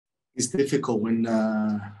It's difficult when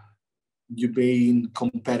you've been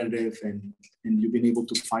competitive and you've been able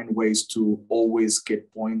to find ways to always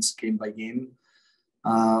get points game by game.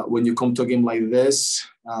 When you come to a game like this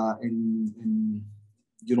and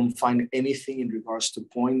you don't find anything in regards to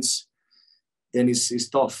points, then it's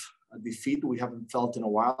tough. A defeat we haven't felt in a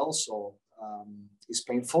while, so it's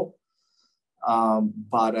painful.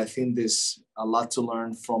 But I think there's a lot to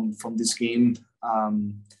learn from this game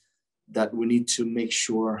that we need to make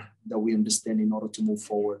sure that we understand in order to move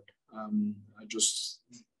forward.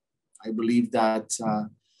 I believe that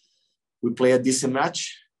we play a decent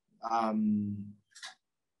match. I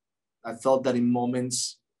felt that in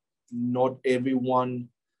moments, not everyone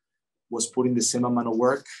was putting the same amount of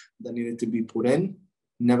work that needed to be put in.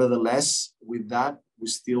 Nevertheless, with that, we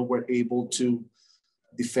still were able to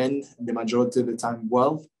defend the majority of the time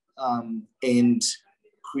well, and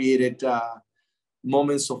created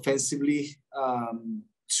moments offensively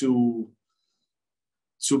to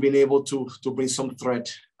being able to bring some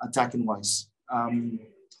threat attacking wise.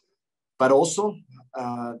 But also,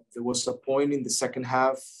 there was a point in the second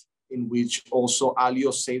half in which also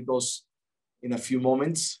Alio saved us in a few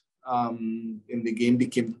moments, and the game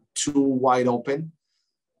became too wide open.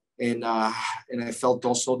 And I felt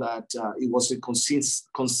also that it wasn't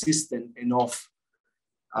consistent enough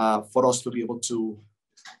for us to be able to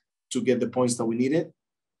get the points that we needed.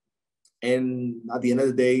 And at the end of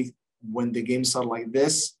the day, when the games are like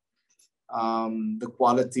this, the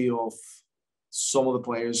quality of some of the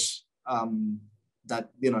players that,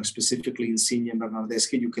 specifically Insigne and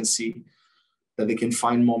Bernardeschi, you can see that they can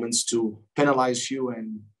find moments to penalize you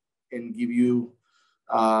and give you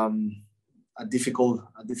a difficult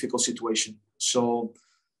situation. So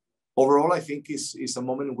overall, I think it's a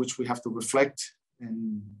moment in which we have to reflect,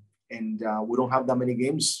 and we don't have that many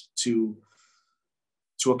games to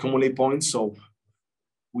accumulate points. So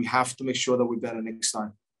we have to make sure that we're better next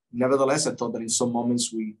time. Nevertheless, I thought that in some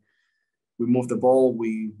moments we moved the ball,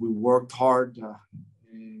 we worked hard,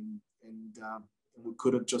 and we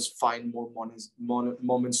could have just find more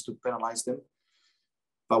moments to penalize them.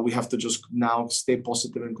 But we have to just now stay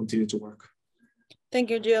positive and continue to work. Thank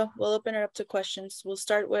you, Gio. We'll open it up to questions. We'll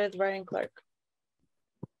start with Ryan Clark.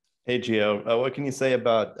 Hey, Gio. What can you say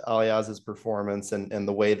about Aliaz's performance and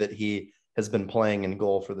the way that he has been playing in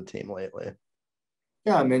goal for the team lately?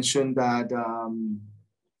 Yeah, I mentioned that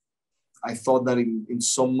I thought that in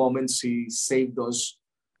some moments he saved us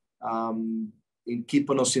in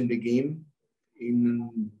keeping us in the game,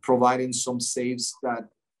 in providing some saves that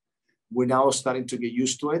we're now starting to get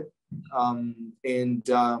used to it. And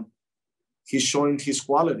he's showing his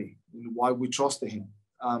quality and why we trusted him.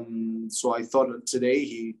 So I thought today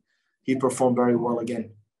he performed very well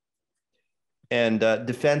again. And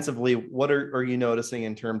defensively, what are you noticing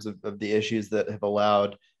in terms of the issues that have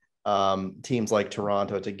allowed teams like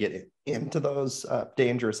Toronto to get into those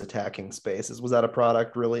dangerous attacking spaces? Was that a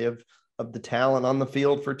product really of the talent on the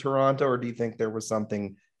field for Toronto, or do you think there was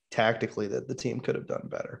something tactically that the team could have done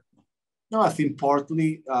better? No, I think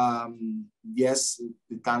partly, yes,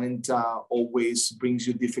 the talent always brings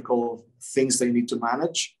you difficult things that you need to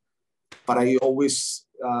manage. But I always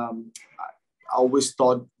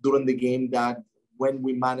thought during the game that when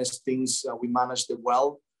we manage things, we managed it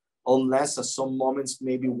well, unless at some moments,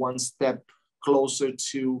 maybe one step closer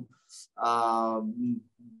to another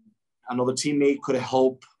teammate could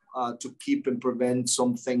help to keep and prevent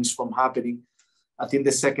some things from happening. I think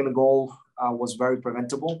the second goal was very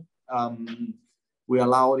preventable. We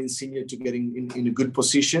allowed Insigne to get in a good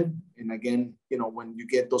position. And again, when you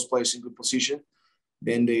get those players in good position,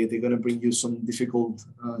 then they're going to bring you some difficult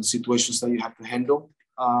situations that you have to handle.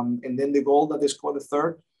 And then the goal that they scored, the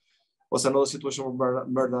third, was another situation where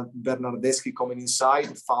Bernardeschi coming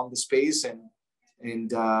inside, found the space, and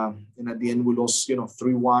at the end we lost,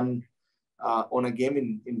 3-1 on a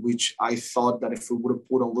game in which I thought that if we would have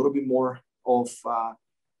put a little bit more of a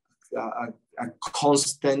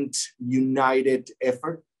constant, united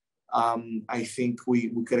effort, I think we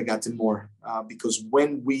could have gotten more. Because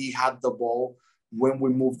when we had the ball, when we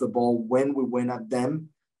moved the ball, when we went at them,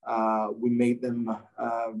 we made them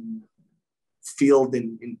feel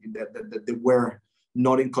that they were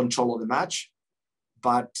not in control of the match.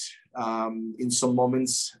 But in some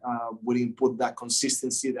moments, we didn't put that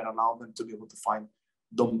consistency that allowed them to be able to find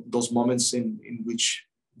those moments in which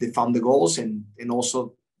they found the goals, and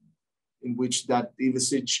also in which that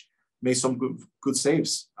Ivicic made some good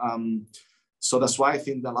saves. So that's why I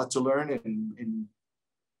think a lot to learn and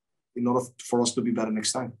in order for us to be better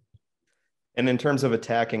next time. And in terms of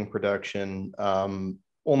attacking production,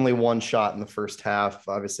 only one shot in the first half.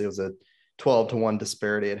 Obviously, it was a 12-1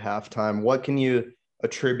 disparity at halftime. What can you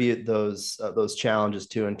attribute those challenges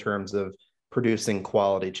to in terms of producing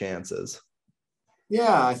quality chances?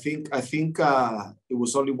 Yeah, I think it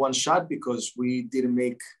was only one shot because we didn't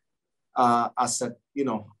make as a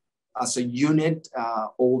unit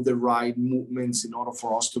all the right movements in order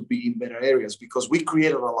for us to be in better areas, because we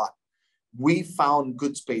created a lot. We found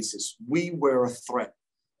good spaces. We were a threat,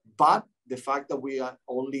 but the fact that we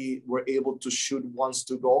only were able to shoot once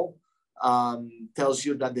to goal tells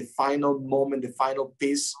you that the final moment, the final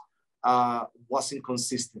piece wasn't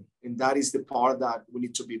consistent. And that is the part that we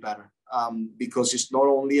need to be better, because it's not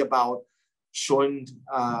only about showing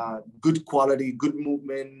good quality, good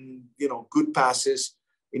movement, good passes.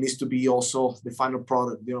 It needs to be also the final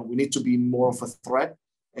product. We need to be more of a threat.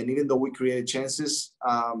 And even though we created chances,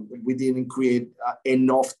 we didn't create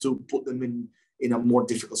enough to put them in a more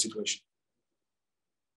difficult situation.